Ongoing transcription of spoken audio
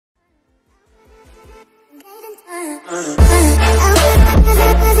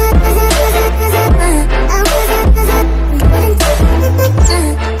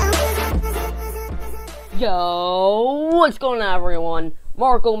What's going on, everyone?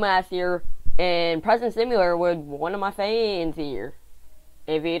 Marco Math here, and Present Simulator with one of my fans here,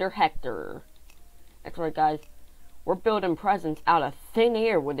 Aviator Hector. That's right, guys. We're building presents out of thin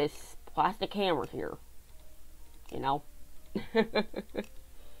air with this plastic hammer here. You know?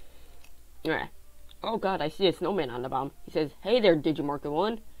 Yeah. Oh god, I see a snowman on the bottom. He says, "Hey there,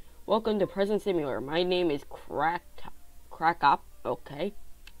 Digimarket1. Welcome to Present Simulator. My name is Crackop. Okay.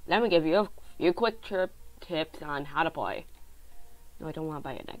 Let me give you a few quick tips on how to play." No, I don't want to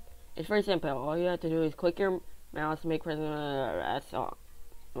buy it neck. It's very simple. All you have to do is click your mouse to make presents. That's all.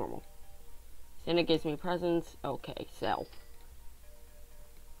 Normal. Santa gives me presents. Okay, sell.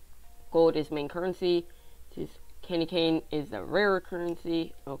 Gold is main currency. Candy cane is the rare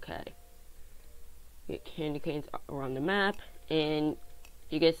currency. Okay. Get candy canes around the map, and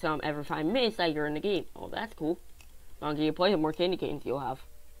you get some every 5 minutes that you're in the game. Oh, that's cool. The longer you play, the more candy canes you'll have.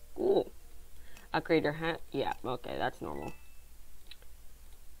 Cool. Upgrade your hat. Yeah, okay, that's normal.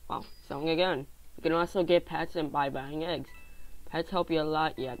 Wow, selling again. You can also get pets and buying eggs. Pets help you a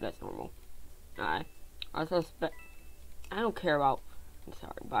lot. Yeah, that's normal. Alright. Also, I don't care about. I'm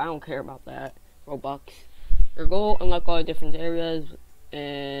sorry, but I don't care about that. Robux. Your goal: unlock all the different areas,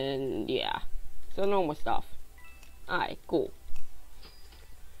 and yeah, so normal stuff. Alright, cool.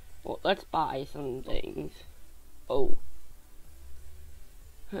 Well, let's buy some things. Oh.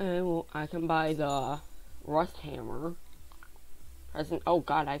 Okay, well, I can buy the rust hammer. Present. Oh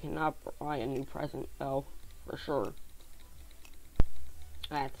god, I cannot buy a new present though, for sure.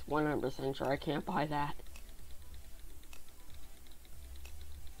 That's 100% sure I can't buy that.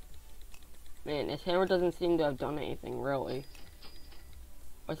 Man, this hammer doesn't seem to have done anything, really.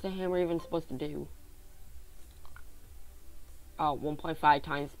 What's the hammer even supposed to do? Oh, 1.5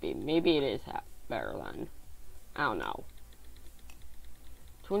 times speed. Maybe it is better then. I don't know.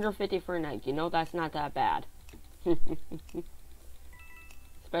 250 for an egg. You know, that's not that bad.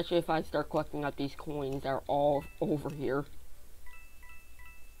 Especially if I start collecting up these coins that are all over here.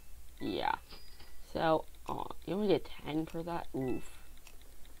 Yeah. So, you only get 10 for that? Oof.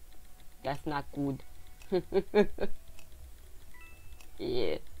 That's not good.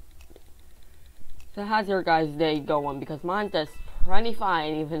 Yeah. So how's your guys' day going? Because mine's just pretty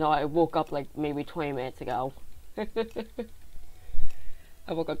fine, even though I woke up like maybe 20 minutes ago.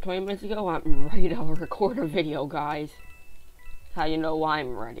 I woke up 20 minutes ago. I'm ready to record a video, guys. That's how you know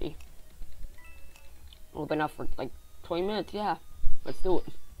I'm ready. I've been up for like 20 minutes. Yeah, let's do it.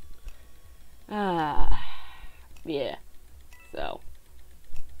 Yeah. So,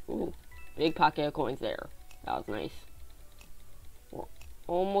 ooh, big pocket of coins there. That was nice. We're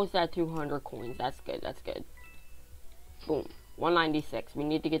almost at 200 coins. That's good. That's good. Boom. 196. We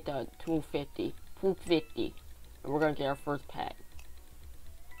need to get to 250. 250. And we're gonna get our first pet.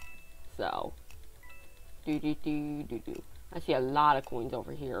 So, I see a lot of coins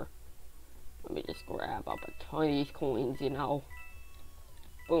over here. Let me just grab up a ton of these coins, you know.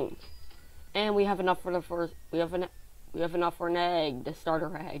 Boom. And we have enough for the first. We have enough for an egg, the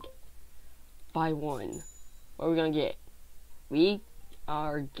starter egg. Buy one. What are we gonna get? We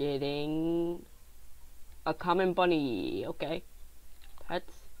are getting a common bunny. Okay.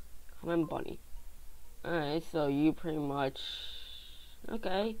 Pets. Common bunny. Alright, so you pretty much.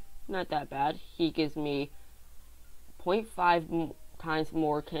 Okay. Not that bad. He gives me 0.5 times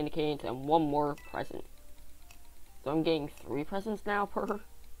more candy canes and 1 more present. So I'm getting 3 presents now per.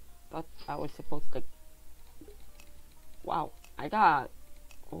 Thought I was supposed to. Wow, I got.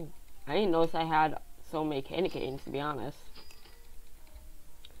 Oh, I didn't notice I had so many candy canes, to be honest.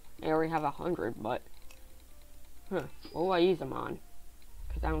 I already have 100, but. Huh, what will I use them on?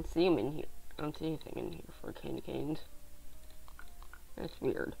 Because I don't see them in here. I don't see anything in here for candy canes. That's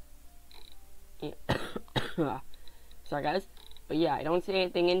weird. Yeah. Sorry, guys. But yeah, I don't see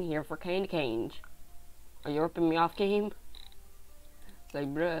anything in here for candy canes. Are you ripping me off, game? It's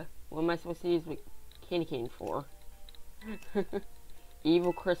like, bruh, what am I supposed to use with candy canes for?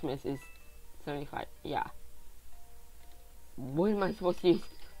 Evil Christmas is 75. Yeah. What am I supposed to use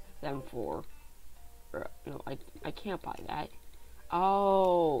them for? Bruh, no, I can't buy that.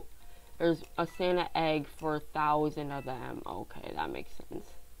 Oh, there's a Santa egg for 1,000 of them. Okay, that makes sense.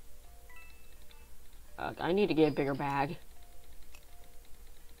 I need to get a bigger bag.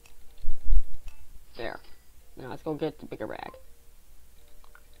 There. Now let's go get the bigger bag.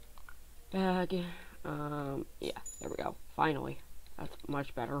 Bag. Yeah, there we go. Finally. That's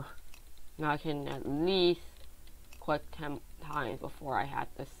much better. Now I can at least click 10 times before I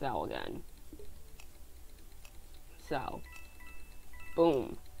have to sell again. So.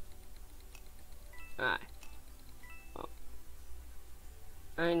 Boom. Alright. Oh.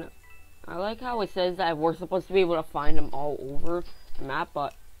 I know. I like how it says that we're supposed to be able to find them all over the map,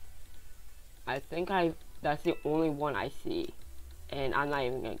 but I think that's the only one I see. And I'm not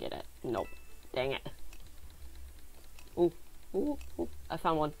even gonna get it. Nope. Dang it. Ooh, ooh, ooh. I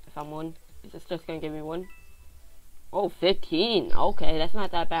found one. I found one. Is this just gonna give me one? Oh, 15. Okay, that's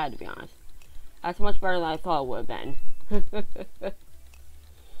not that bad, to be honest. That's much better than I thought it would have been.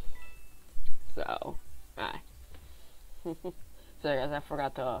 So, sorry guys, I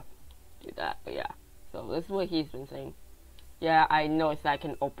forgot to do that, but yeah. So this is what he's been saying. Yeah, I noticed I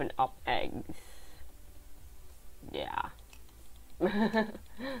can open up eggs. Yeah.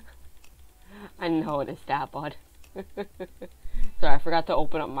 I noticed that, bud. Sorry, I forgot to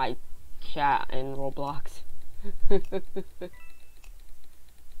open up my chat in Roblox.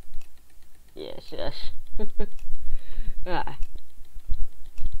 Yeah, shush.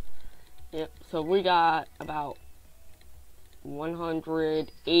 Yep, so we got about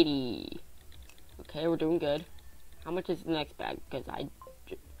 180. Okay, we're doing good. How much is the next bag? Because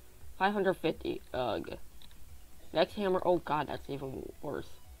 550. Ugh. Next hammer. Oh god, that's even worse.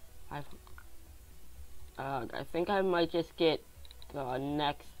 I think I might just get the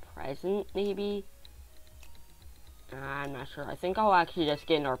next present, maybe. I'm not sure. I think I'll actually just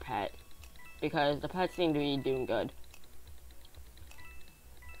get our pet, because the pets seem to be doing good.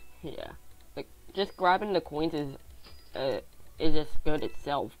 Yeah, like just grabbing the coins is just good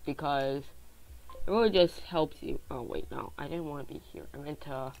itself, because it really just helps you. Oh wait, no, I didn't want to be here. I meant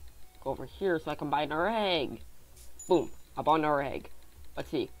to go over here so I can buy another egg. Boom, I bought another egg. Let's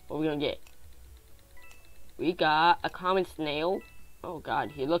see what we're gonna get. We got a common snail. Oh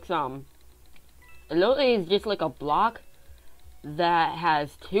god, he looks it literally is just like a block that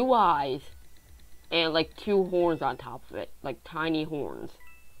has 2 eyes and like 2 horns on top of it, like tiny horns.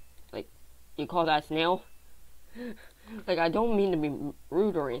 Like, you call that snail? Like, I don't mean to be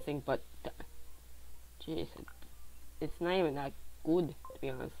rude or anything, but jeez, it's not even that good, to be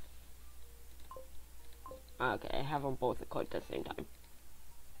honest. Okay, I have them both equipped at the same time.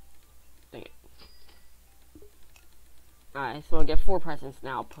 Dang it. Alright, so I get 4 presents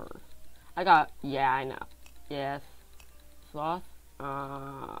now per. Yeah, I know. Yes. Sloth?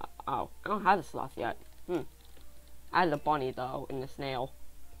 Oh, I don't have the sloth yet. I had the bunny, though, and the snail.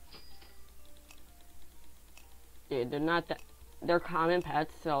 Dude, they're not that. They're common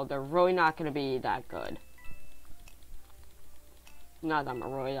pets, so they're really not gonna be that good. Not that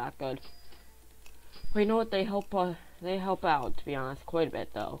I'm really that good. But you know what? They help out, to be honest, quite a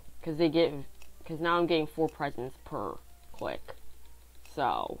bit, though. Because now I'm getting 4 presents per click.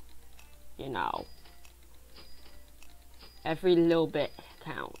 So, you know, every little bit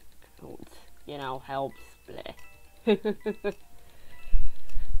counts, you know, helps.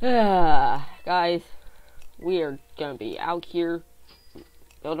 Guys, we are gonna be out here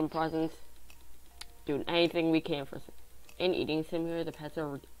building presents, doing anything we can for an eating simulator. The pets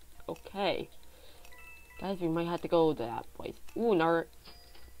are okay. Guys, we might have to go to that place. Ooh, another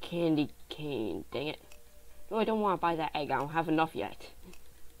candy cane. Dang it. No, I don't want to buy that egg. I don't have enough yet.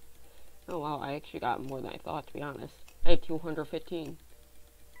 Oh, wow. I actually got more than I thought, to be honest. I have 215.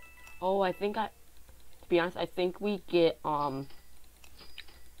 Oh, to be honest, I think we get,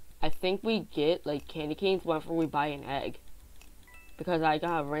 like, candy canes whenever we buy an egg. Because I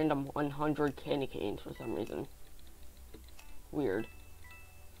got a random 100 candy canes for some reason. Weird.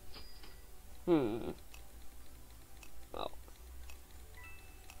 Well,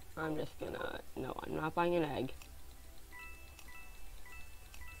 I'm just gonna, no, I'm not buying an egg.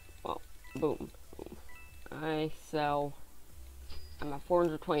 Well, boom, boom. I'm at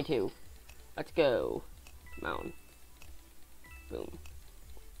 422. Let's go. Mountain. Boom.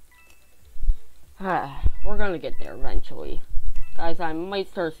 We're gonna get there eventually. Guys, I might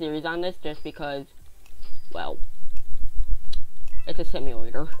start a series on this just because, well, it's a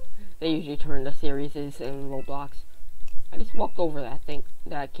simulator. They usually turn the series in Roblox. I just walked over that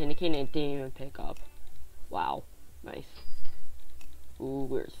candy cane, and it didn't even pick up. Wow. Nice. Ooh,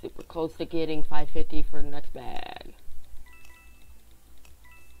 we're super close to getting 550 for the next bag.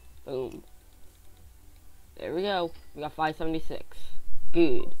 Boom. There we go. We got 576.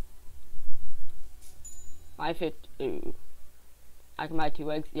 Good. 550. Ooh. I can buy 2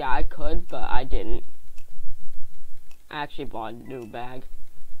 eggs. Yeah, I could, but I didn't. I actually bought a new bag.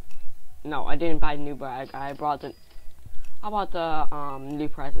 No, I didn't buy a new bag. I brought the... How about the, new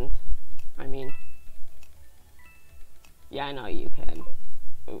presents? I mean... Yeah, I know you can.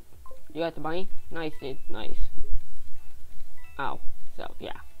 Ooh. You got the bunny? Nice, dude. Nice. Oh. So,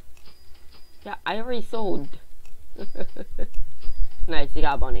 yeah. Yeah, I already sold. Nice, you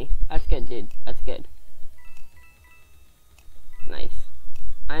got a bunny. That's good, dude. That's good. Nice.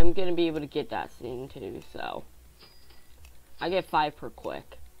 I'm gonna be able to get that soon too, so I get 5 per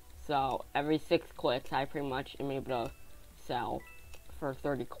click. So every 6 clicks I pretty much am able to sell for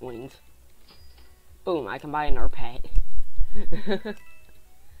 30 coins. Boom, I can buy another pet.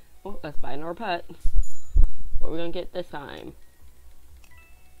 Well, let's buy another pet. What are we gonna get this time?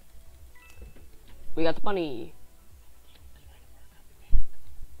 We got the bunny.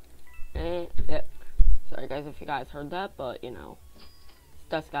 And, yep. Sorry guys if you guys heard that, but you know,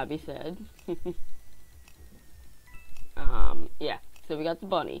 stuff's gotta be said. Yeah, so we got the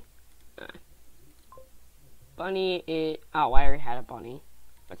bunny. Bunny is, oh, I already had a bunny.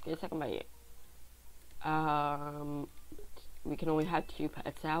 Let's get a second bite. We can only have 2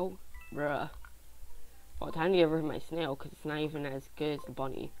 pets out. Bruh. Well, time to get rid of my snail, because it's not even as good as the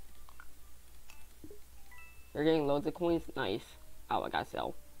bunny. You're getting loads of coins? Nice. Oh, I gotta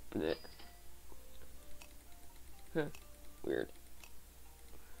sell. Blech. Huh. Weird.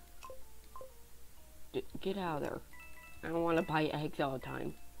 Get out of there. I don't want to buy eggs all the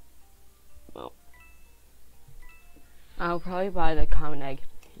time. Well. I'll probably buy the common egg.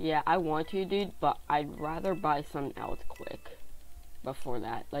 Yeah, I want to, dude, but I'd rather buy something else quick before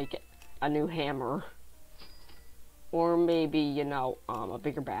that. Like a new hammer. Or maybe, you know, a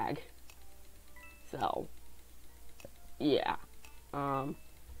bigger bag. So, yeah.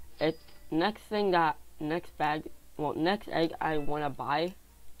 Next egg I want to buy.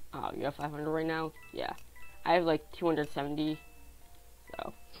 Oh, you have 500 right now? Yeah. I have like 270.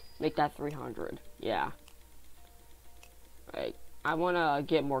 So, make that 300. Yeah. Right. I want to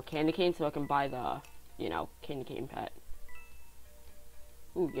get more candy canes so I can buy the, you know, candy cane pet.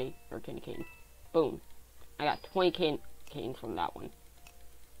 Ooh, yay, or candy cane. Boom. I got 20 canes from that one.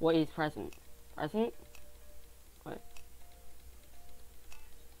 What is present? Present? What?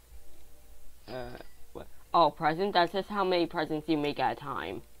 What? Oh, present? That's just how many presents you make at a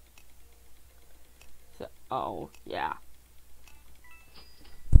time. So, oh, yeah.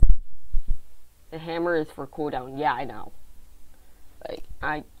 The hammer is for cooldown. Yeah, I know. Like,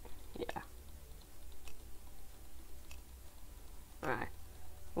 yeah. Alright.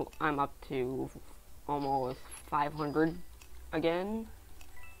 Well, I'm up to almost 500 again,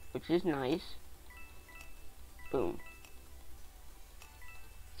 which is nice. Boom.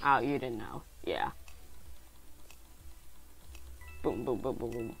 Oh, you didn't know. Yeah. Boom, boom, boom, boom,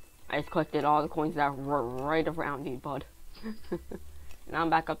 boom. I just collected all the coins that were right around you, bud. And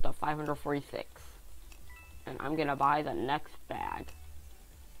I'm back up to 546. And I'm gonna buy the next bag.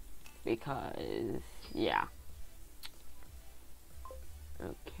 Because, yeah.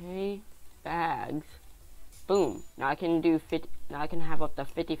 Okay. Bags. Boom. Now I can do now I can have up to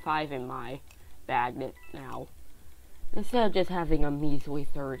 55 in my bag now. Instead of just having a measly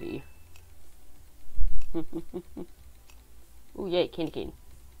 30. Ooh, yay, candy cane.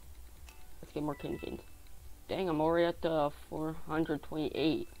 Let's get more candy canes. Dang, I'm already at the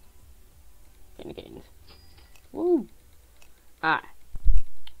 428 candy canes. Woo! Ah.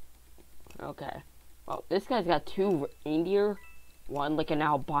 Okay. Well, this guy's got 2 reindeer. One like an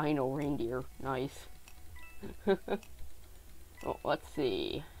albino reindeer. Nice. Well, let's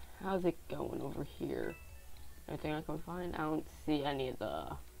see. How's it going over here? Anything I can find? I don't see any of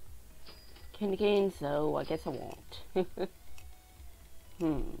the candy canes, so I guess I won't.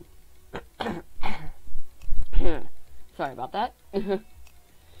 Sorry about that.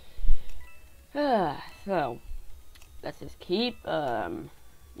 So, let's just keep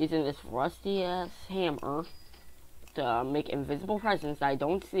using this rusty ass hammer to make invisible presents that I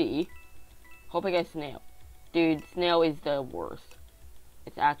don't see. Hope I get snail. Dude, snail is the worst.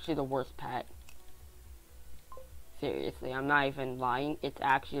 It's actually the worst pet. Seriously, I'm not even lying. It's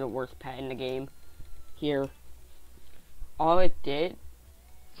actually the worst pet in the game. Here. All it does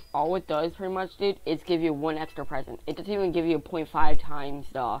pretty much, dude, is give you 1 extra present. It doesn't even give you 0.5 times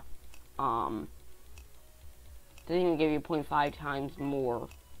the, doesn't even give you 0.5 times more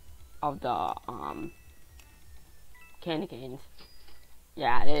of the, candy canes.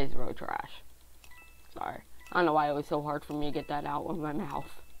 Yeah, it is road trash. Sorry. I don't know why it was so hard for me to get that out of my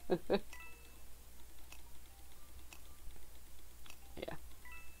mouth. Yeah.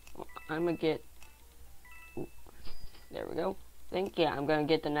 Well, I'm gonna get... Ooh, there we go. Yeah, I'm gonna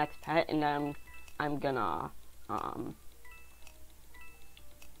get the next pet, and then I'm gonna,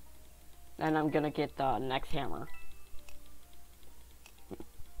 then I'm gonna get the next hammer.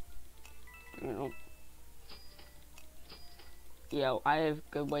 You know. Yo, I have a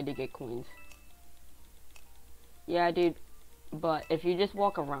good way to get coins. Yeah, dude, but if you just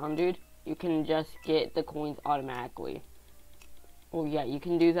walk around, dude, you can just get the coins automatically. Well, yeah, you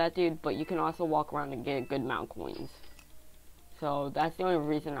can do that, dude, but you can also walk around and get a good amount of coins. So that's the only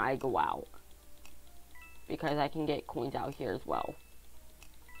reason I go out. Because I can get coins out here as well.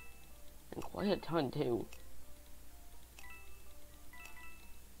 And quite a ton too.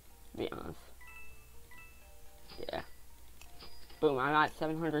 To be honest. Yeah. Boom, I'm at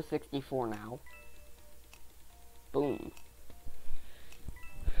 764 now. Boom.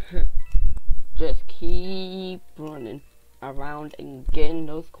 Just keep running around and getting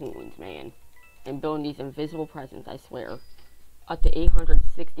those coins, man. And building these invisible presents, I swear. Up to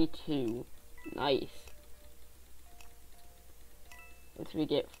 862. Nice. Once we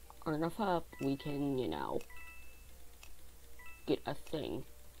get far enough up, we can, you know, get a thing.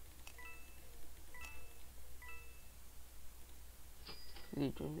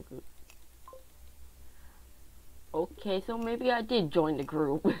 Join the group. Okay, so maybe I did join the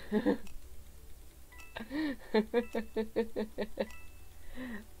group.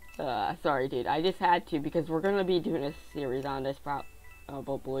 Sorry, dude. I just had to because we're gonna be doing a series on this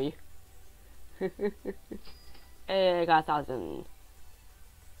probably. Hey, I got 1,000.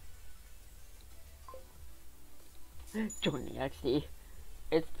 Join the XD.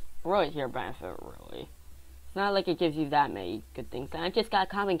 It's really to your benefit, really. It's not like it gives you that many good things. And I just got a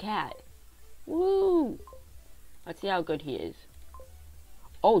common cat. Woo! Let's see how good he is.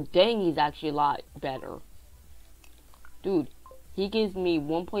 Oh, dang, he's actually a lot better. Dude, he gives me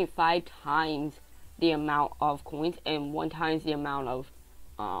 1.5 times the amount of coins and 1 times the amount of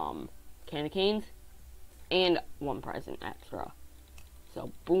candy canes and 1 present extra.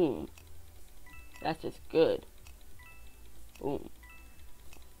 So, boom. That's just good. Boom.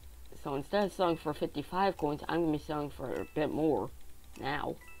 So instead of selling for 55 coins, I'm going to be selling for a bit more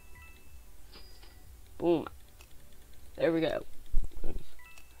now. Boom. There we go.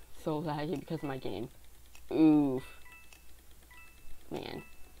 So laggy because of my game. Oof. Man.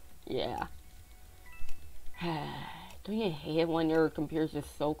 Yeah. Don't you hate it when your computer's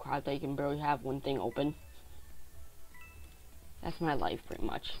just so crowded that you can barely have one thing open? That's my life, pretty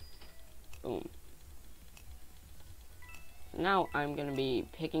much. Boom. So now I'm gonna be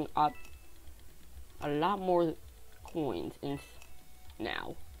picking up a lot more coins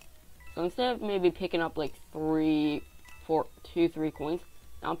now. So instead of maybe picking up like 3 coins,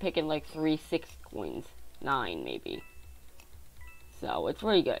 now I'm picking like 3 6 coins, 9 maybe. So it's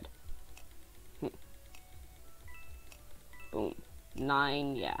really good. Boom.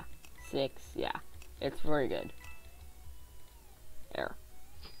 9, yeah. 6, yeah. It's very good. There.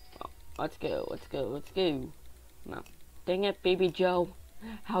 Oh, let's go, let's go, let's go. No. Dang it, Baby Joe.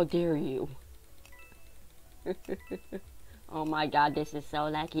 How dare you? Oh my god, this is so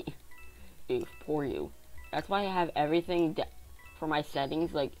laggy. Oof, poor you. That's why I have everything for my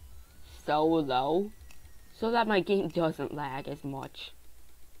settings, like, so low. So that my game doesn't lag as much.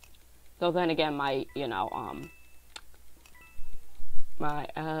 So then again, my, you know,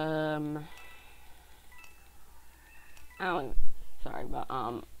 sorry, but,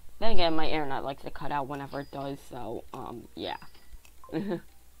 then again, my internet likes to cut out whenever it does, so, yeah.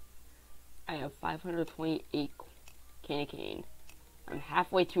 I have 528 candy cane. I'm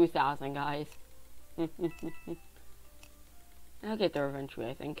halfway to 1,000, guys. I'll get there eventually,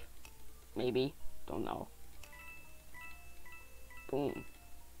 I think. Maybe. Don't know. Boom.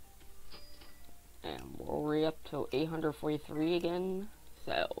 And we're up to 843 again.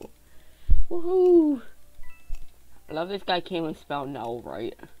 So, woohoo! I love this guy can't even spell no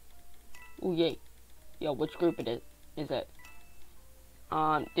right. Ooh, yay. Yo, which group is it?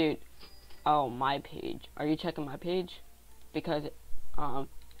 Dude. Oh, my page. Are you checking my page? Because,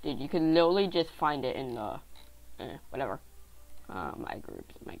 dude, you can literally just find it in the, whatever. My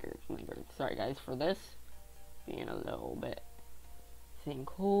groups. Sorry, guys, for this. Being a little bit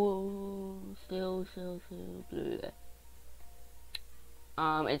sinkhole. Still, bleh.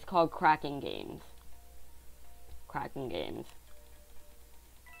 It's called Cracking Games. Cracking Games.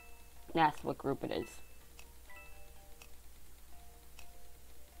 That's what group it is.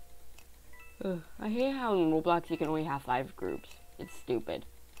 I hate how in Roblox you can only have 5 groups. It's stupid.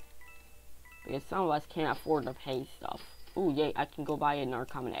 Because some of us can't afford to pay stuff. Ooh, yay, I can go buy another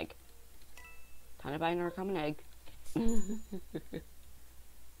common egg. Time to buy another common egg.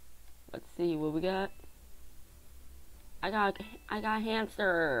 Let's see what we got. I got a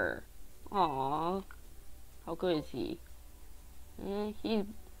hamster. Aww. How good is he? He's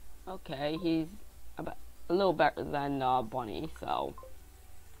okay. He's about a little better than Bunny. So,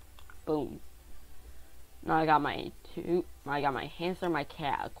 boom. Now I got my hamster, my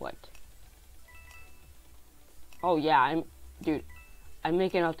cat equipped. Oh yeah, I'm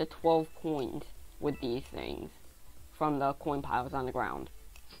making up to 12 coins with these things from the coin piles on the ground.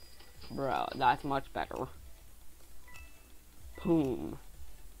 Bro, that's much better. Boom.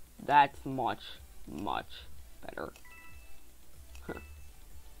 That's much, much better.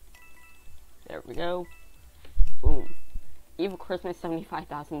 There we go. Boom. Evil Christmas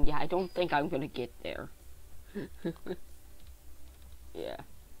 75,000. Yeah, I don't think I'm gonna get there. Yeah.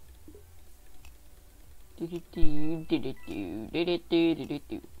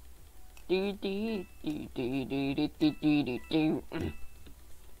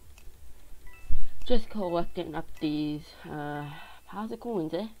 Just collecting up these piles of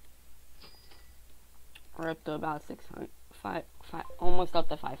coins, eh? We're up to about 600, almost up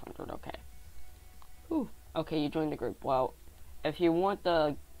to 500. Okay. Whew. Okay, you joined the group. Well, if you want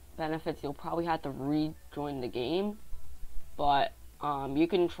the benefits, you'll probably have to rejoin the game. But you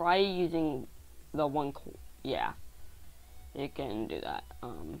can try using the one. Yeah, you can do that.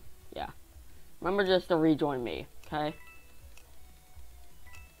 Yeah. Remember just to rejoin me, okay?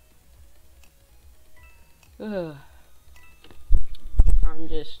 Ugh. I'm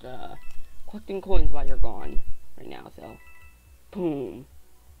just collecting coins while you're gone right now. So, boom.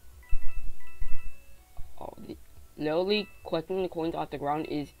 Oh, literally collecting the coins off the ground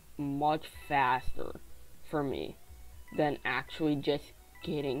is much faster for me than actually just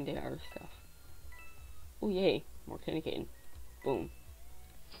getting the other stuff. Oh yay, more candy cane. Boom.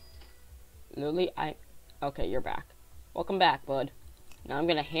 Literally, okay, you're back. Welcome back, bud. Now I'm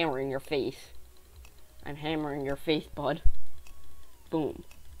gonna hammer in your face. I'm hammering your face, bud. Boom,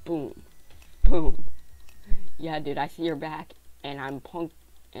 boom, boom. Yeah, dude, I see your back, and I'm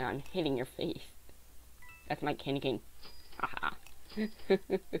hitting your face. That's my candy cane. Haha.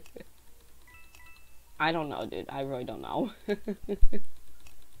 I don't know, dude. I really don't know.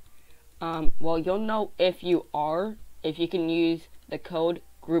 Well, you'll know if you can use the code,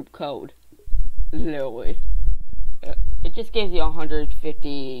 group code. Literally. It just gives you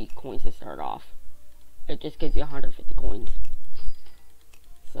 150 coins to start off. It just gives you 150 coins.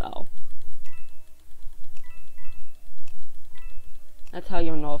 So. That's how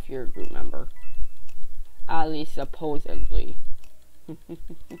you'll know if you're a group member. At least supposedly.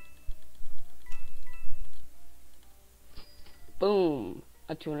 Boom.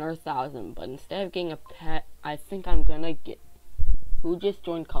 A 200,000. But instead of getting a pet, I think I'm gonna get... Who just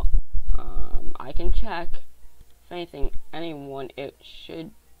joined I can check. If anything, anyone, it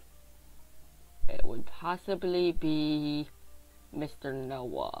would possibly be Mr.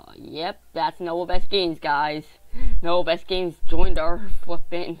 Noah. Yep, that's Noah Best Games, guys. Noah Best Games joined our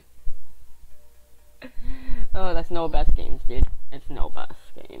flippin'. Oh, that's Noah Best Games, dude. It's Noah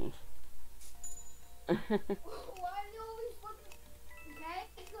Best Games. Why do you always fucking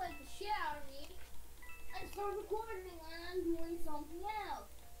like the shit out of me and start recording when I'm doing something else?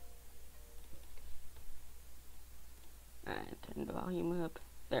 Alright, turn the volume up.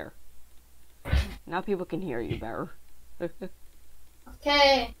 There. Now people can hear you better.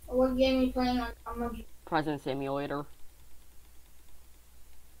 Okay, what game are you playing on? Present Simulator.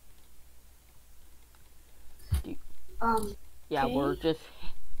 Yeah, okay.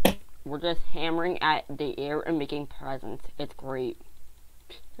 we're just hammering at the air and making presents. It's great.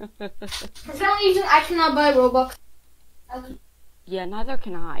 For some reason, I cannot buy Robux. Yeah, neither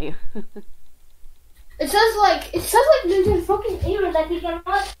can I. It says like there's a fucking error that you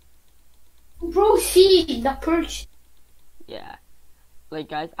cannot proceed the purchase. Yeah. Like,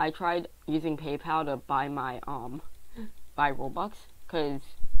 guys, I tried using PayPal to buy my, buy Robux, because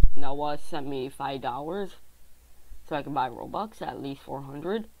Noah sent me $5, so I could buy Robux, at least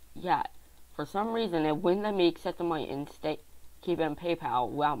 400. Yeah, for some reason, it wouldn't let me accept the money and keep it in PayPal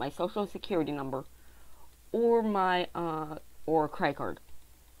without my social security number, or my, or a credit card.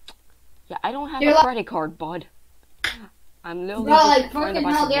 Yeah, I don't have a credit card, bud. I'm literally just trying to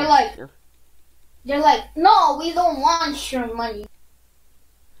buy some Robux here. They're like, no, we don't want your money.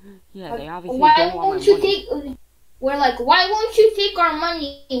 Yeah, they obviously don't want my money. We're like, why won't you take our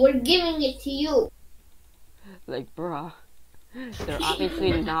money? We're giving it to you. Like, bruh. They're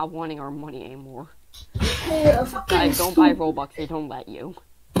obviously not wanting our money anymore. Guys, don't buy Robux, they don't let you.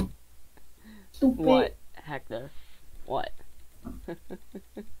 Stupid. What, Hector? What?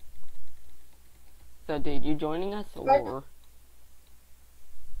 So, dude, you joining us, or...?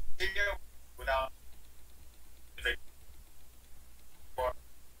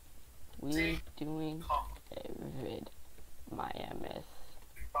 We doing a vid, my MS.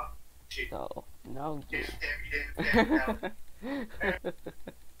 So, no game.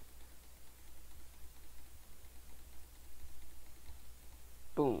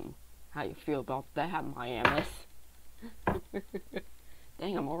 Boom. How you feel about that, my MS?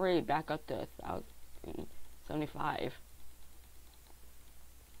 Dang, I'm already back up to 1,075.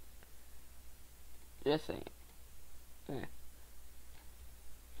 Just saying.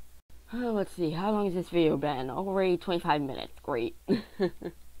 Let's see, how long has this video been? Already 25 minutes. Great.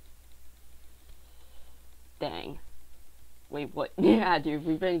 Dang. Wait, what? Yeah, dude,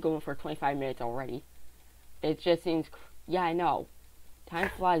 we've been going for 25 minutes already. It just seems... Yeah, I know. Time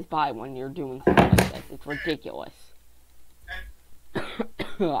flies by when you're doing something like this. It's ridiculous.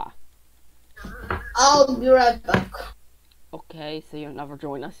 I'll be right back. Okay, so you'll never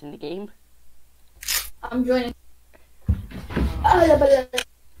join us in the game? I'm joining.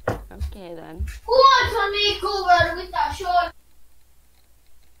 Okay, then. Who wants a makeover with that short?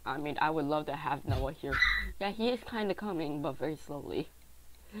 I mean, I would love to have Noah here. Yeah, he is kind of coming, but very slowly.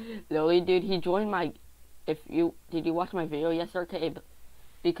 Lily, dude, he joined my... Did you watch my video yesterday?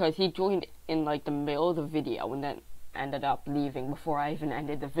 Because he joined in, like, the middle of the video and then ended up leaving before I even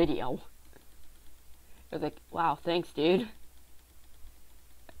ended the video. I was like, wow, thanks, dude.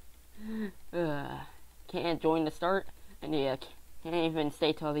 Can't join the start, and yeah, can't even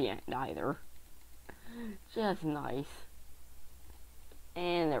stay till the end either. Just nice.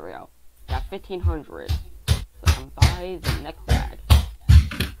 And there we go. Got 1,500. So I can buy the next bag.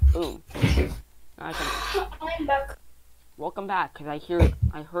 Boom. I'm back. Welcome back, because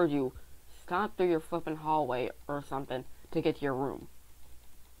I heard you stop through your flipping hallway or something to get to your room.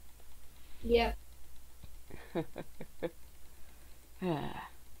 Yeah.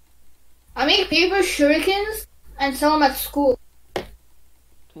 I make paper shurikens and sell them at school.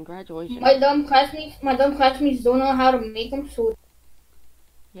 Congratulations. My dumb classmates don't know how to make them, so...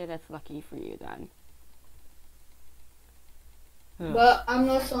 Yeah, that's lucky for you then. But I'm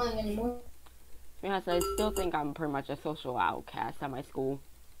not selling anymore. To be honest, I still think I'm pretty much a social outcast at my school.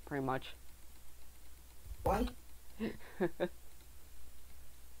 Pretty much. Why?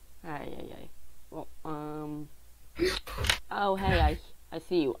 Ay. Well, oh, hey, I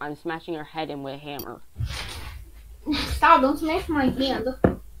see you. I'm smashing your head in with a hammer. Stop, don't smash my hand.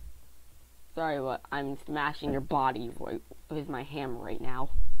 Sorry, but I'm smashing your body with my hammer right now.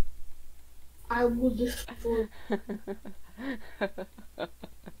 I will destroy.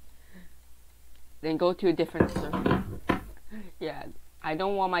 Then go to a different server. Yeah, I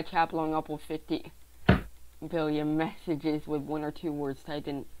don't want my chat blowing up with 50 billion messages with 1 or 2 words typed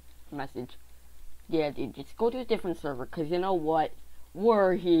in message. Yeah, dude, just go to a different server, because you know what?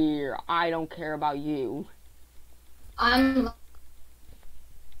 We're here. I don't care about you. I'm...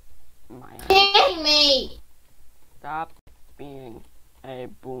 My Kidding me! Stop being a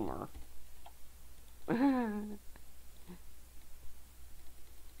boomer.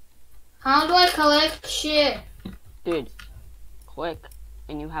 How do I collect shit? Dude, click,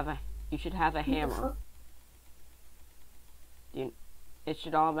 and you should have a hammer. Dude, it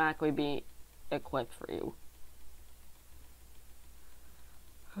should automatically be equipped for you.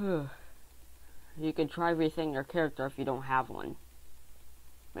 You can try resetting your character if you don't have one.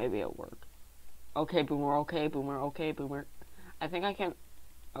 Maybe it'll work. Okay, boomer, okay, boomer, okay, boomer. I think I can...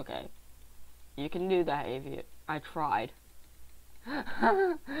 Okay. You can do that if you... I tried.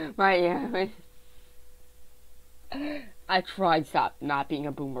 Yeah. I tried stop not being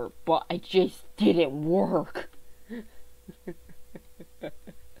a boomer, but it just didn't work.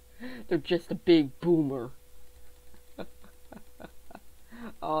 They're just a big boomer.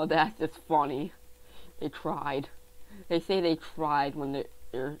 Oh, that's just funny. They tried. They say they tried when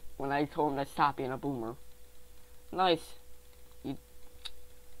I told them to stop being a boomer. Nice.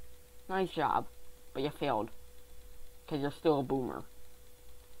 Nice job. But you failed. Because you're still a boomer.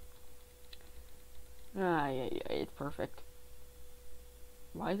 Yeah, it's perfect.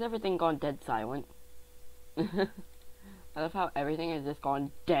 Why is everything gone dead silent? I love how everything has just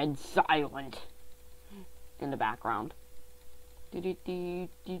gone dead silent in the background.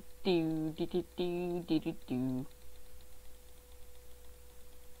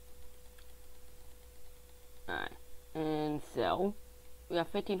 Alright, and so we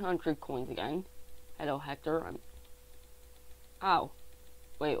got 1,500 coins again. Hello, Hector. Oh,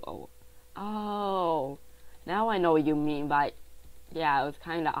 wait, oh, now I know what you mean by, yeah, it was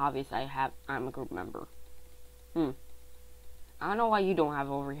kind of obvious I'm a group member. I don't know why you don't have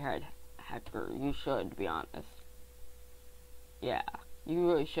overhead, Hector. You should, to be honest. Yeah, you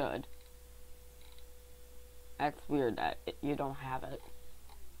really should. That's weird that you don't have it.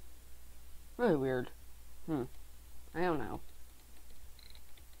 Really weird. I don't know.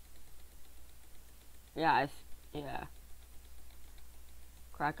 Yeah, yeah.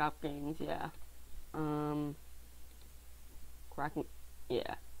 Crack Up Games, yeah. Cracking,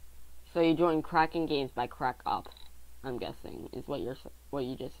 yeah. So you joined Cracking Games by Crack Up, I'm guessing, is what you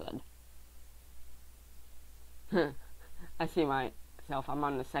just said. I see myself, I'm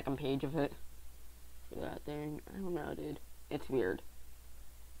on the second page of it. That thing, I don't know, dude. It's weird.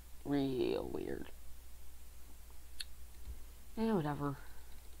 Real weird. Yeah, whatever.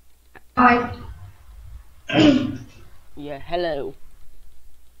 Hi. Yeah, hello.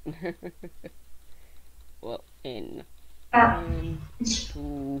 Well, Uh,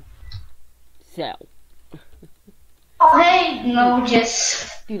 to sell. oh, hey, no,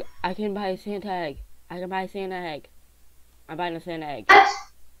 just. Dude, I can buy a Santa egg. I can buy a Santa egg. I'm buying a Santa egg. What?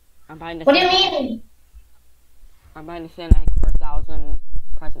 I'm buying a What do you Santa egg. mean? I'm buying a Santa egg for 1,000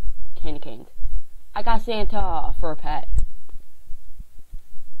 present candy canes. I got Santa for a pet.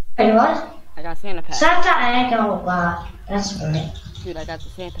 Wait, what? I got Santa pet. Santa egg, oh god, that's funny. Dude, I got the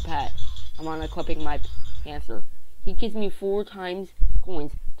Santa pet. I'm on clipping my hamster. He gives me 4 times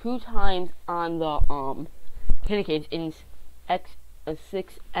coins, 2 times on the candy canes, and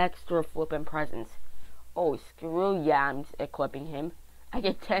 6 extra flipping presents. Oh, screw yeah, I'm equipping him. I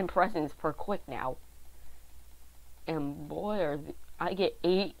get 10 presents per click now. And boy, I get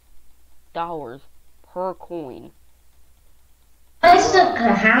 $8 per coin. Why is the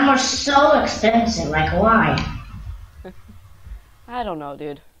hammer so expensive? Like, why? I don't know,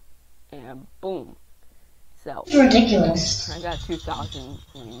 dude. And boom. So, It's ridiculous. I got 2,000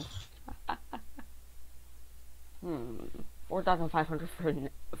 coins. 4,500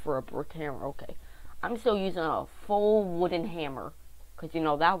 for a brick hammer. Okay. I'm still using a full wooden hammer. Because, you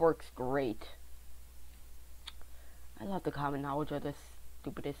know, that works great. I love the common knowledge of this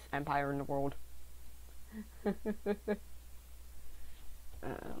stupidest empire in the world.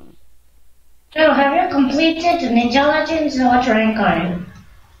 So, have you completed Ninja Legends and what rank are you?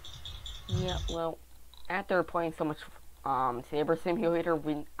 Yeah, well, after playing so much Saber Simulator,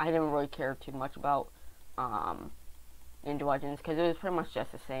 I didn't really care too much about Ninja Legends because it was pretty much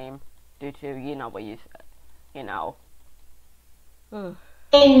just the same due to, you know, what you said, you know.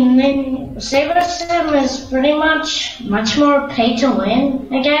 In Saber Sim is pretty much more pay to win,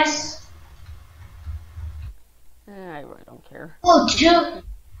 I guess. I really don't care.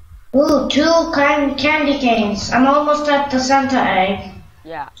 Two candy canes. I'm almost at the Santa egg.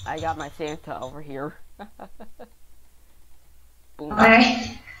 Yeah, I got my Santa over here. Boom.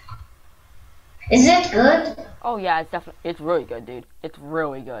 Okay. Is it good? Oh yeah, it's really good, dude. It's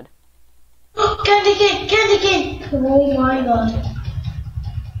really good. Candy cane! Oh my god.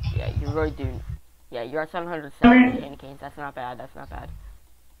 Yeah, you really do. Yeah, you're at 770 candy canes. That's not bad. That's not bad.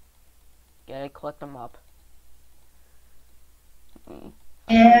 Gotta collect them up.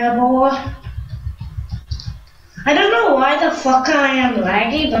 Yeah, boy. I don't know why the fuck I am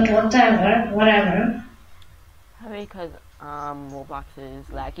laggy, but whatever. Probably because Roblox is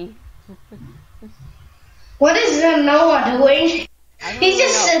laggy. What is the Noah doing? He's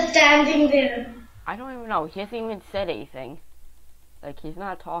just know. standing there. I don't even know. He hasn't even said anything. Like, he's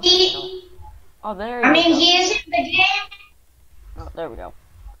not talking. Oh, there he is. I mean, he is in the game. Oh, there we go.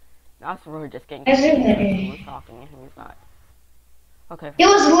 That's really just getting He's in the who game. was talking and who was not. Okay. He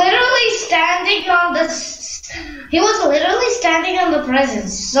was literally standing on the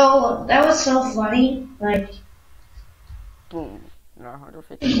presents. So that was so funny. Like, Boom.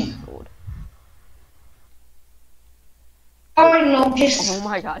 950 gold. oh no, just. Oh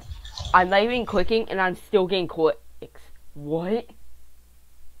my god. I'm not even clicking and I'm still getting clicks. What?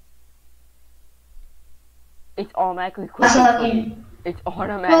 It's automatically clicking for me. It's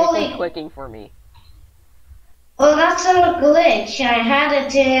automatically clicking for me. Well, that's a glitch. I had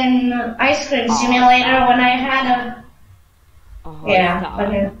it in Ice Cream Simulator when I had a. Oh, Yeah, stop.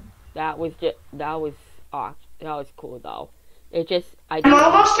 but that was cool though. It just I'm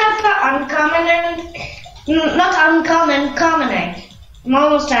almost at the uncommon and not uncommon, common egg. I'm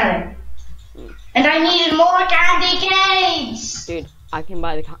almost at it. And I needed more candy canes. Dude, I can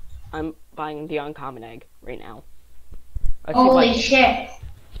buy I'm buying the uncommon egg right now. Holy shit.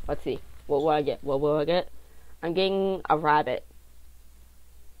 Let's see. What will I get? What will I get? I'm getting a rabbit.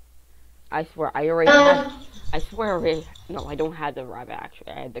 I swear, I already had. I swear, no, I don't have the rabbit.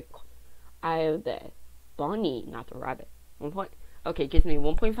 Actually, I have the bunny, not the rabbit. Okay, it gives me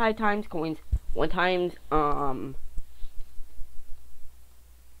 1.5 times coins. 1 times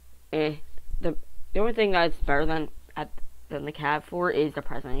the only thing that's better than the cat for is the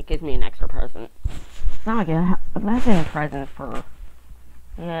present. It gives me an extra present. Not gonna let's get a present for.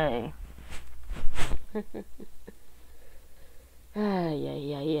 Yay.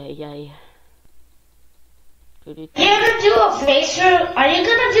 Yay. Are you gonna do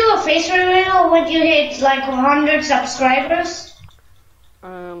a face reveal when you hit like 100 subscribers?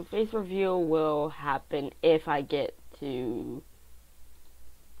 Face reveal will happen if I get to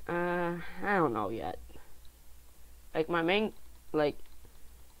I don't know yet. Like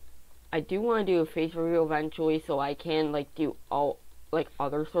I do want to do a face reveal eventually so I can like do all like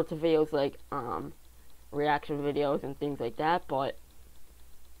other sorts of videos, like reaction videos and things like that, but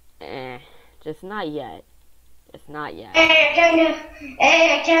just not yet. Just not yet.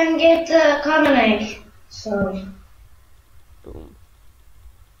 I can get the common egg. So Boom.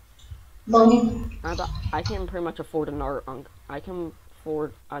 boom. I can pretty much afford another. I can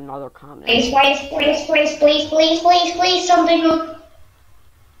afford another common. Please, something.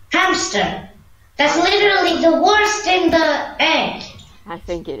 Hamster. That's literally the worst in the egg. I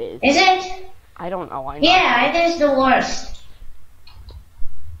think it is. Is it? I don't know. Yeah, it is the worst.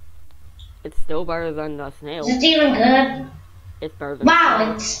 It's still better than the snail. Is it even good? It's better than.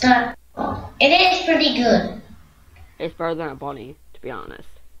 Wow, it is pretty good. It's better than a bunny, to be honest.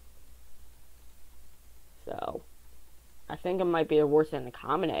 So, I think it might be worse than the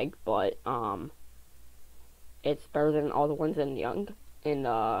common egg, but it's better than all the ones in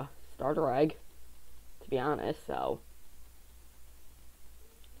the starter egg, to be honest. So.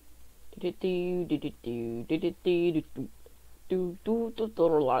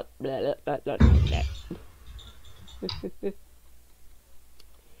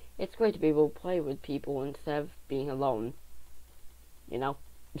 It's great to be able to play with people instead of being alone, you know.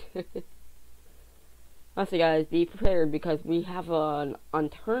 Also, guys, be prepared because we have an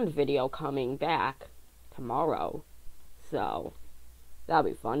unturned video coming back tomorrow, so that'll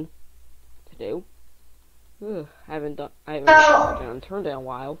be fun to do. I haven't been unturned in a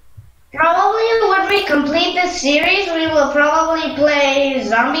while. Probably when we complete this series, we will probably play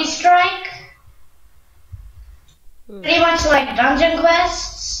Zombie Strike. Pretty much like dungeon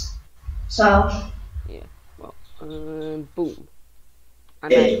quests. So. Yeah. Well, boom.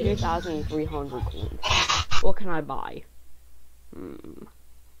 I'm at 2,300 coins. What can I buy?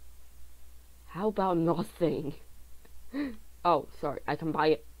 How about nothing? Oh, sorry. I can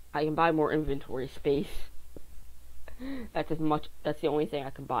buy more inventory space. That's the only thing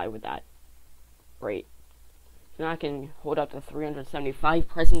I can buy with that. Great. So now I can hold up to 375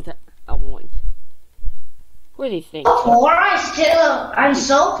 presents at once. What are these things? I'm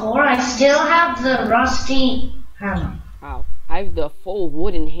so poor, I still have the rusty hammer. Wow. I have the full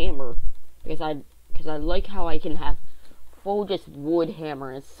wooden hammer. Because I like how I can have full just wood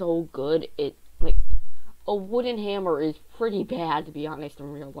hammer. It's so good. A wooden hammer is pretty bad, to be honest,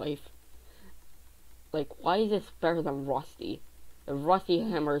 in real life. Like, why is this better than rusty? The rusty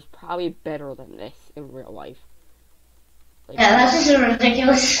hammer is probably better than this in real life. Like, yeah, that's just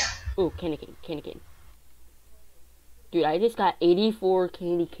ridiculous. Ooh, candy cane. Dude, I just got 84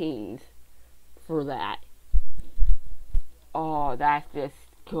 candy canes for that. Oh, that's just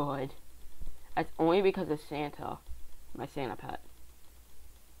good. That's only because of Santa, my Santa pet.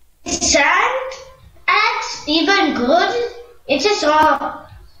 Sand ads even good? It's just all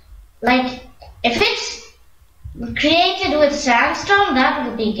like if it's created with sandstone, that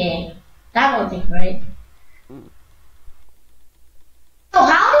would be gay. That would be great. So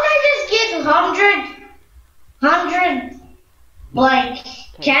how did I just get 100 like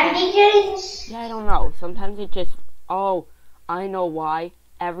candy canes? Yeah, I don't know. Sometimes it just, oh, I know why.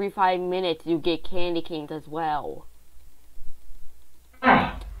 Every 5 minutes you get candy canes as well.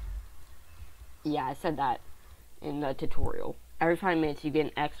 Right. Yeah, I said that in the tutorial. Every 5 minutes you get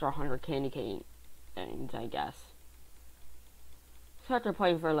an extra 100 candy canes, I guess. So after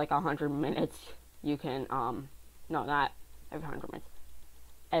playing for like 100 minutes, you can, no, not every 100 minutes.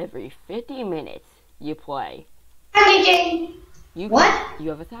 Every 50 minutes you play. Candy cane. What? You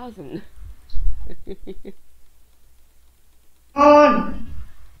have 1,000.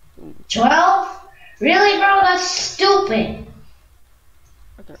 12? Really, bro? That's stupid.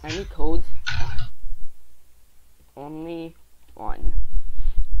 Are there any codes? Only one.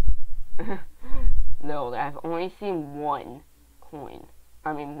 No, I've only seen one coin.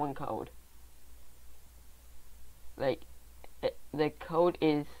 I mean, one code. Like, the code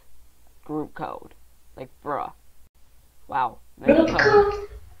is group code. Like, bruh. Wow. Group code?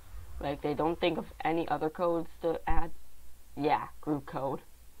 Like, they don't think of any other codes to add. Yeah, group code.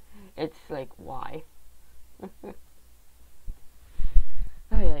 It's like, why?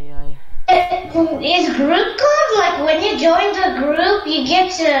 Ay. Is group code like when you join the group, you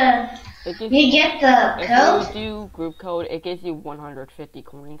get the code? If you do group code, it gives you 150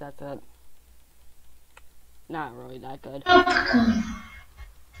 coins. That's it. Not really that good.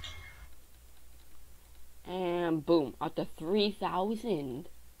 And boom, up to 3,000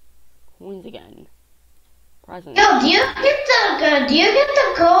 coins again. Present. Yo, do you get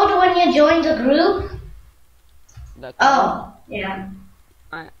the code when you join the group? Oh, yeah.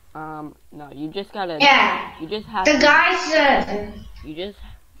 No, you just gotta. Yeah. You just have. The guy said. You just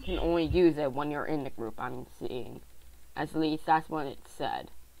can only use it when you're in the group. I'm seeing. At least that's what it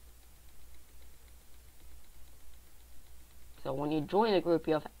said. So when you join a group,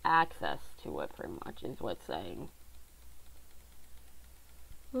 you have access to it, pretty much, is what it's saying.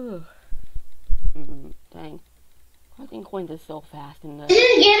 Dang. Collecting coins is so fast in this. This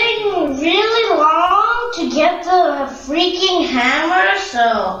is getting really long to get the freaking hammer,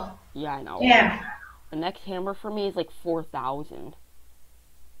 so... Yeah, I know. Yeah. The next hammer for me is like 4,000.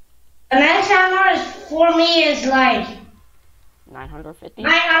 The next hammer is, for me is like... 950?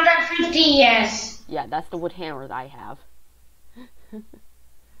 950, yes. Yeah, that's the wood hammer that I have.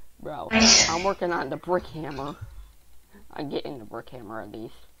 Bro, Nice. I'm working on the brick hammer. I'm getting the brick hammer at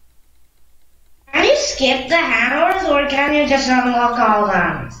least. Can you skip the hammers, or can you just unlock all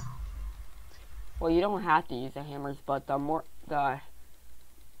them? Well, you don't have to use the hammers, but the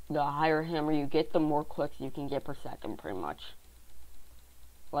higher hammer you get, the more clicks you can get per second, pretty much.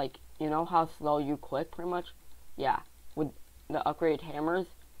 Like, you know how slow you click, pretty much? Yeah, with the upgraded hammers,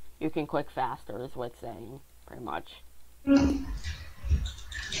 you can click faster, is what it's saying, pretty much.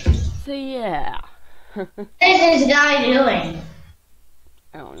 So, yeah. What is this guy doing?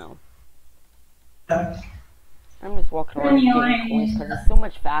 I don't know. I'm just walking around getting coins because it's so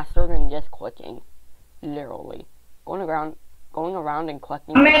much faster than just clicking. Literally. Going around and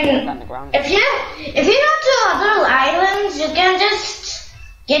collecting coins on the ground. If you go to other islands, you can just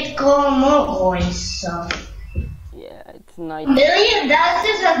get more coins, so... Yeah, it's nice. $1 million, that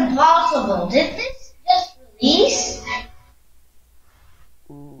is impossible. Did this just release?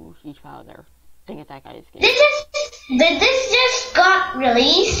 Ooh, huge pile there. Dang it, that guy is getting... Did this just got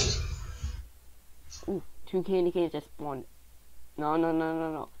released? Ooh, 2 candy canes just spawned.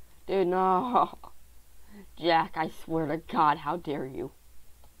 No. Dude, no. Jack, I swear to God, how dare you?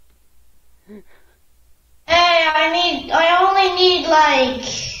 Hey, I only need like...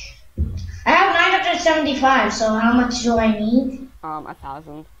 I have 975, so how much do I need?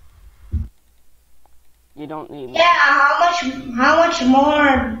 1,000. You don't need more. Yeah, how much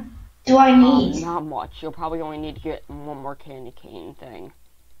more do I need? Not much. You'll probably only need to get one more candy cane thing.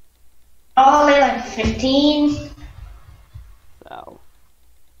 Only like 15? So,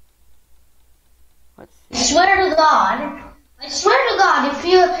 let's I see. swear to God,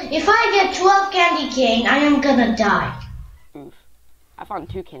 if I get 12 candy cane, I am gonna die. Oof. I found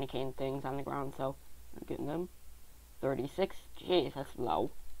 2 candy cane things on the ground, so I'm getting them. 36. Jeez, that's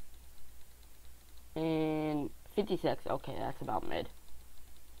low. And 56. Okay, that's about mid.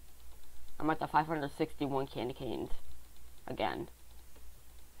 I'm at the 561 candy canes again.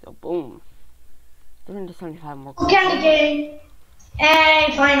 So boom. 375 more. Candy cane.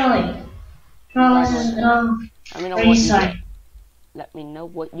 Hey, finally. Oh, this is Let me know pretty what you sorry. get. Let me know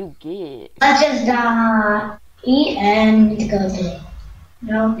what you get. Let's just eat and go to.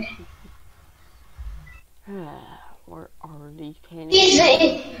 No. Where are these candy?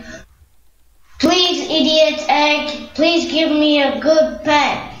 Please, idiot egg. Please give me a good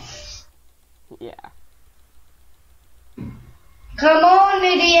pet. Yeah. Come on,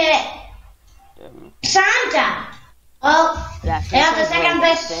 idiot. Santa. Oh, Yeah, I got the second really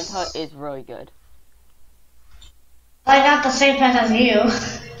best. Santa is really good. I got the same pet as you.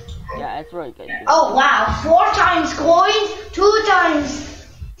 Yeah, it's really good. Dude. Oh wow, 4 times coins, 2 times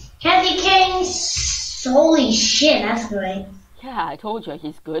candy canes. Holy shit, that's great. Yeah, I told you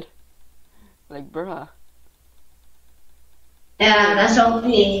he's good. Like, bruh. Yeah, that's OP.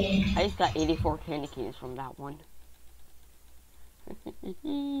 I just got 84 candy canes from that one.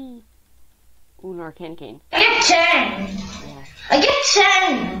 Ooh, another candy cane. I get 10. Yeah. I get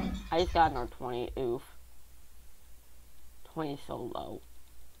 10. I just got another 20. Oof. 20 is so low.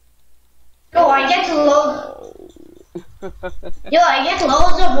 Yo, I get loads. Yo, I get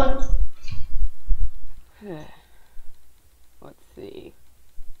loads of. Let's see.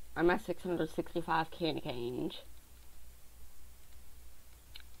 I'm at 665 candy canes.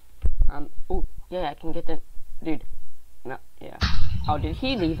 Oh, yeah, I can get the... Dude. No, yeah. Oh, did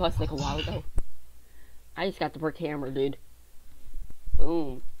he leave us like a while ago? I just got the brick hammer, dude.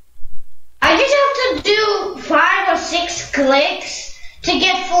 Boom. I just have to do 5 or 6 clicks to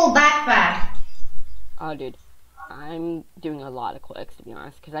get full backpack. Oh, dude. I'm doing a lot of clicks, to be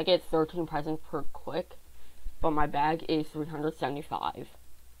honest, because I get 13 presents per click, but my bag is 375.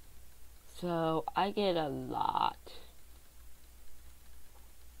 So, I get a lot.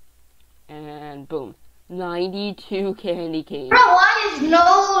 And boom. 92 candy canes. Bro, why is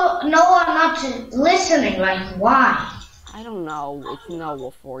no one not listening? Like, why? I don't know. It's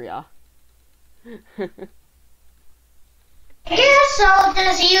Noah for ya. I guess I'll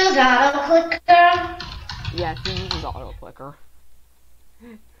just use auto clicker. Yes, he uses auto clicker.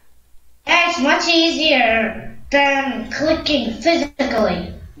 Yeah, it's much easier than clicking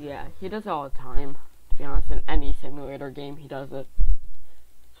physically. Yeah, he does it all the time. To be honest, in any simulator game, he does it.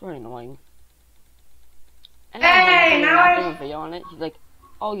 It's very annoying. And Hey, I'm now not doing a video on it. He's like,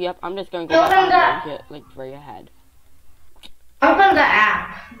 oh, yep, I'm just gonna go back and get, like, very ahead. Open the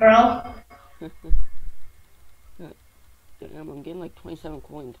app, bro. Damn, I'm getting like 27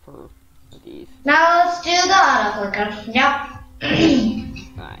 coins per of these. Now let's do the auto clicker. Yep.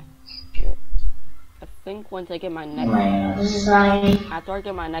 Alright. Well, I think once I get my next... After I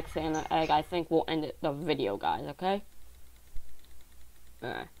get my next Santa egg, I think we'll end the video, guys, okay?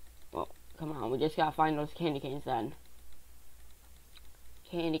 Alright. Well, come on, we just gotta find those candy canes then.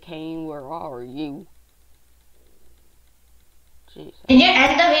 Candy cane, where are you? Jeez. Did you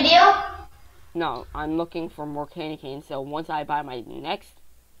end the video? No, I'm looking for more candy canes, so once I buy my next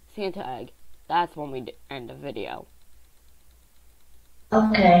Santa egg, that's when we end the video.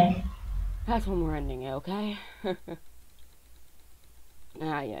 Okay. That's when we're ending it, okay?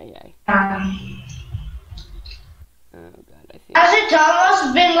 Ay. Oh god, I see. Has it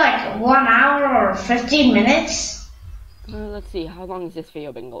almost been like 1 hour or 15 minutes? Let's see, how long has this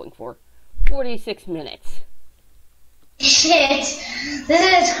video been going for? 46 minutes. Shit.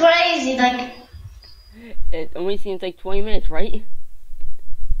 This is crazy, like... It only seems like 20 minutes, right?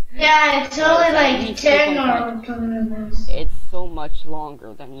 Yeah, it's only like 10 or 20 minutes. It's so much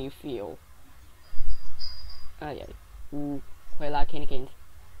longer than you feel. Yeah. Ooh, quite a lot of candy canes.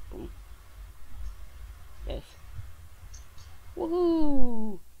 Boom. Yes.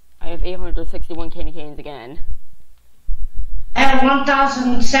 Woohoo! I have 861 candy canes again. I have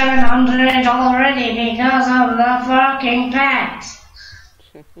 1,700 already because of the fucking pets.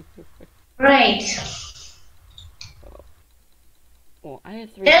 Great. Well, I have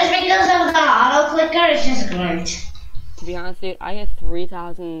Just because of the auto clicker, it's just great. To be honest, dude, I have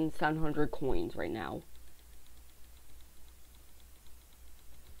 3,700 coins right now.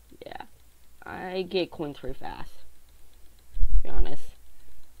 Yeah. I get coins pretty fast. To be honest.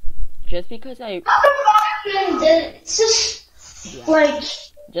 Just because it's just like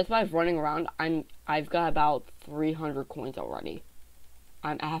just by running around, I've got about 300 coins already.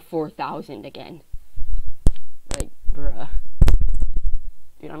 I'm at 4,000 again. Like, bruh.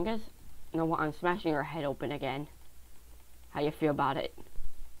 Dude, you know what? I'm smashing your head open again. How you feel about it?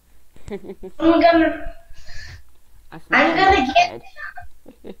 I'm gonna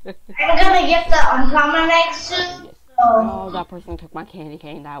get the uncommon egg soon. Yes. So. Oh, that person took my candy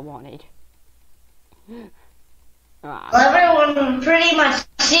cane that I wanted. Well, everyone pretty much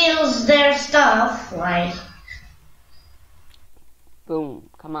steals their stuff, like. Boom,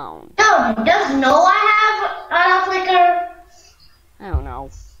 come on. No, does Noah have a flicker? I don't know.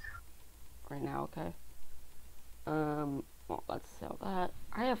 Right now, okay. Well, let's sell that.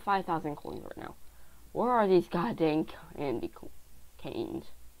 I have 5,000 coins right now. Where are these goddamn candy canes?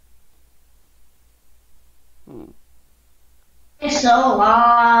 It's so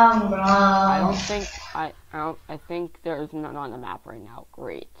long, bro. I think there's none on the map right now.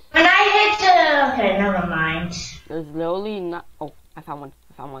 Great. When I hit okay, never mind. There's literally not. Oh, I found one.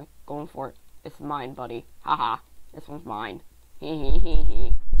 Going for it. It's mine, buddy. Haha. This one's mine.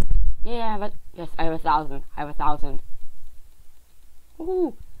 Yeah, but yes, I have 1,000.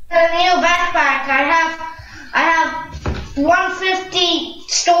 Woohoo! The new backpack. I have 150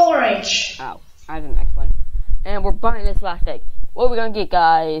 storage. Oh, I have the next one. And we're buying this last egg. What are we gonna get,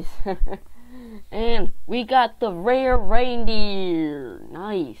 guys? And we got the rare reindeer.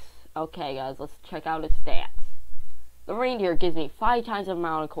 Nice. Okay, guys, let's check out its stats. The reindeer gives me 5 times the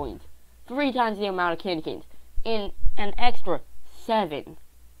amount of coins, 3 times the amount of candy canes, and an extra 7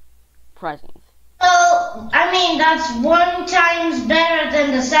 presents. So, I mean, that's 1 times better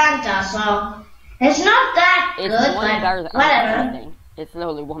than the Santa, so it's not that It's good, one but better than whatever. everything. It's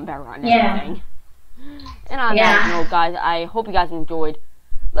literally one better on Yeah. everything. And on that note, guys, I hope you guys enjoyed.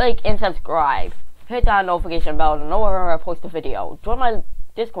 Like and subscribe. Hit that notification bell to know whenever I post a video. Join my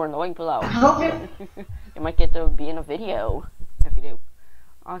Discord in the link below. I hope You might get to be in a video if you do.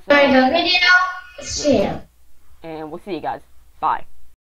 Also, you enjoyed the video. See ya. and we'll see you guys. Bye.